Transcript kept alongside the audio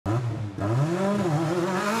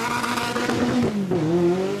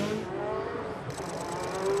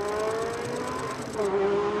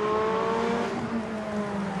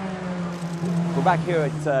We're back here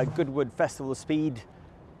at Goodwood Festival of Speed.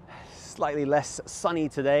 Slightly less sunny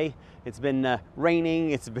today. It's been raining,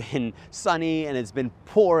 it's been sunny, and it's been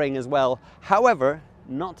pouring as well. However,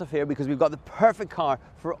 not to fear, because we've got the perfect car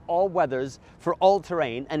for all weathers, for all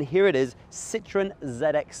terrain, and here it is, Citroen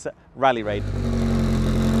ZX Rallye Raid.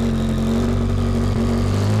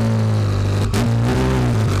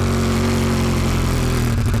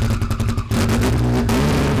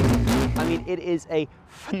 It is a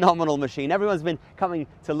phenomenal machine. Everyone's been coming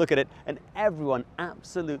to look at it and everyone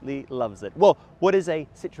absolutely loves it. Well, what is a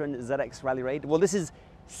Citroen ZX Rallye Raid? Well, this is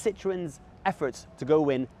Citroen's efforts to go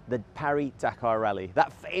win the Paris-Dakar Rally.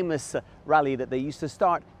 That famous rally that they used to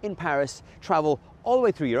start in Paris, travel all the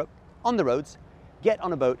way through Europe, on the roads, get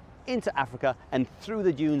on a boat into Africa and through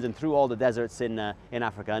the dunes and through all the deserts in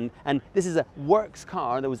Africa. And this is a works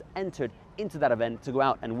car that was entered into that event to go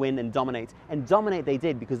out and win and dominate. And dominate they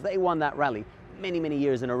did, because they won that rally many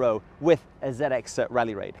years in a row with a ZX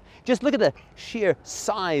Rallye Raid. Just look at the sheer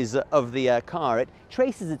size of the car. It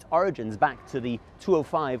traces its origins back to the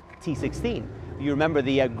 205 T16. You remember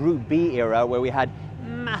the Group B era where we had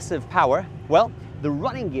massive power? Well, the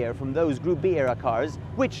running gear from those Group B era cars,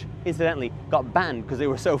 which incidentally got banned because they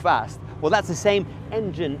were so fast, well, that's the same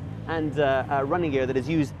engine and running gear that is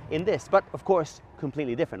used in this, but of course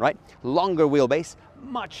completely different, right? Longer wheelbase,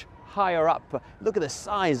 much higher up. Look at the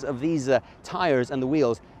size of these tires and the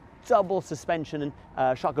wheels. Double suspension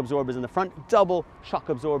and shock absorbers in the front, double shock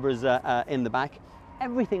absorbers in the back.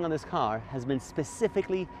 Everything on this car has been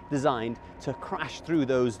specifically designed to crash through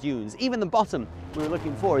those dunes. Even the bottom we were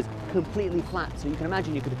looking for is completely flat, so you can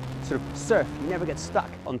imagine you could sort of surf, you never get stuck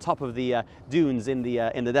on top of the dunes in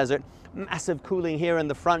the desert. Massive cooling here in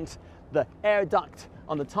the front, the air duct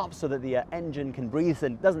on the top so that the engine can breathe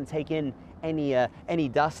and doesn't take in any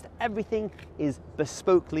dust. Everything is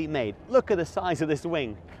bespokely made. Look at the size of this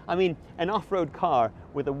wing. I mean, an off-road car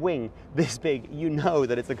with a wing this big, you know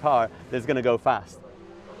that it's a car that's going to go fast.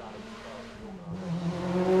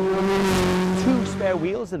 2 spare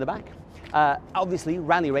wheels in the back. Obviously,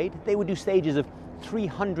 Rallye Raid, they would do stages of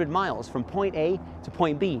 300 miles from point A to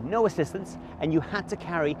point B, no assistance, and you had to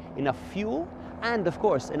carry enough fuel and, of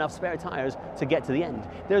course, enough spare tires to get to the end.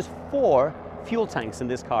 There's 4 fuel tanks in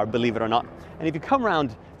this car, believe it or not. And if you come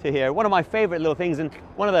around to here, one of my favorite little things, and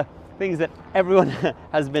one of the things that everyone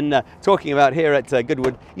has been talking about here at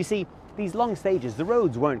Goodwood, you see, these long stages, the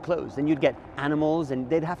roads weren't closed and you'd get animals and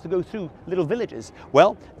they'd have to go through little villages.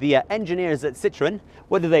 Well, the engineers at Citroen,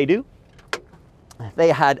 what do? They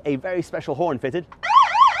had a very special horn fitted.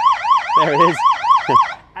 There it is.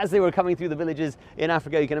 As they were coming through the villages in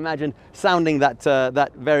Africa, you can imagine sounding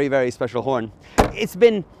that very special horn. It's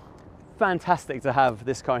been fantastic to have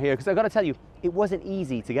this car here, because I've got to tell you, it wasn't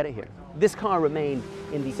easy to get it here. This car remained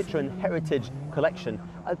in the Citroen Heritage Collection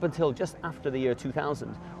up until just after the year 2000,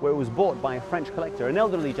 where it was bought by a French collector, an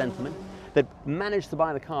elderly gentleman that managed to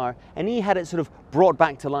buy the car, and he had it sort of brought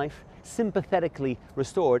back to life, sympathetically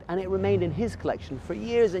restored, and it remained in his collection for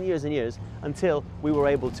years and years until we were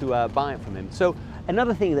able to buy it from him. So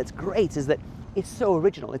another thing that's great is that it's so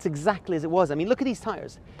original. It's exactly as it was. I mean, look at these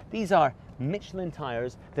tires. These are Michelin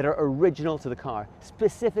tires that are original to the car,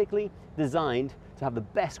 specifically designed to have the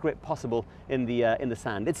best grip possible in the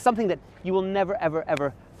sand. It's something that you will never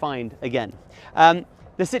ever find again. The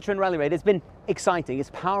Citroen Rallye Raid, it's been exciting.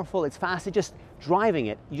 It's powerful, it's fast. It's just driving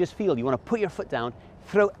it, you just feel you want to put your foot down,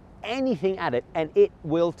 throw anything at it, and it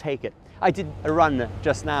will take it. I did a run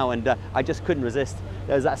just now and I just couldn't resist.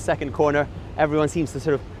 There's that second corner. Everyone seems to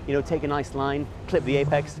sort of, you know, take a nice line, clip the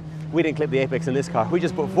apex. We didn't clip the apex in this car. We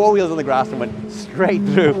just put 4 wheels on the grass and went straight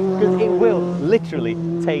through, because it will literally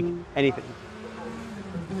take anything.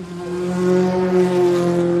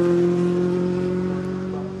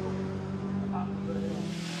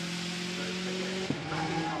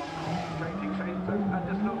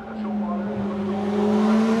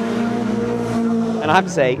 And I have to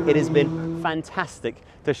say, it has been fantastic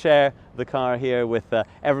to share the car here with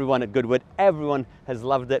everyone at Goodwood. Everyone has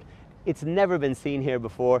loved it. It's never been seen here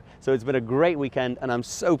before, so it's been a great weekend, and I'm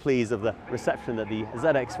so pleased of the reception that the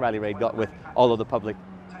ZX Rallye Raid got with all of the public.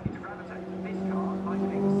 And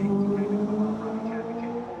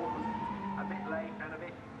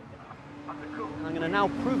I'm going to now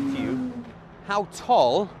prove to you how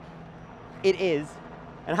tall it is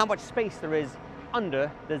and how much space there is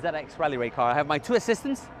under the ZX Rallye Raid car. I have my 2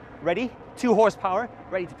 assistants ready, 2 horsepower,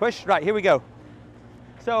 ready to push. Right, here we go.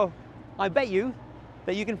 So I bet you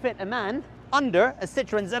that you can fit a man under a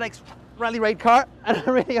Citroen ZX Rallye Raid car, and I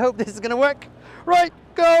really hope this is going to work. Right,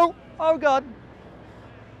 go! Oh God!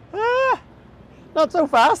 Ah, not so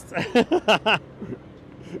fast.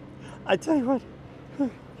 I tell you what.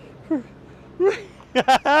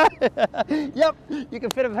 Yep, you can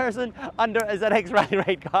fit a person under a ZX Rallye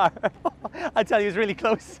Raid car. I tell you, it's really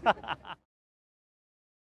close.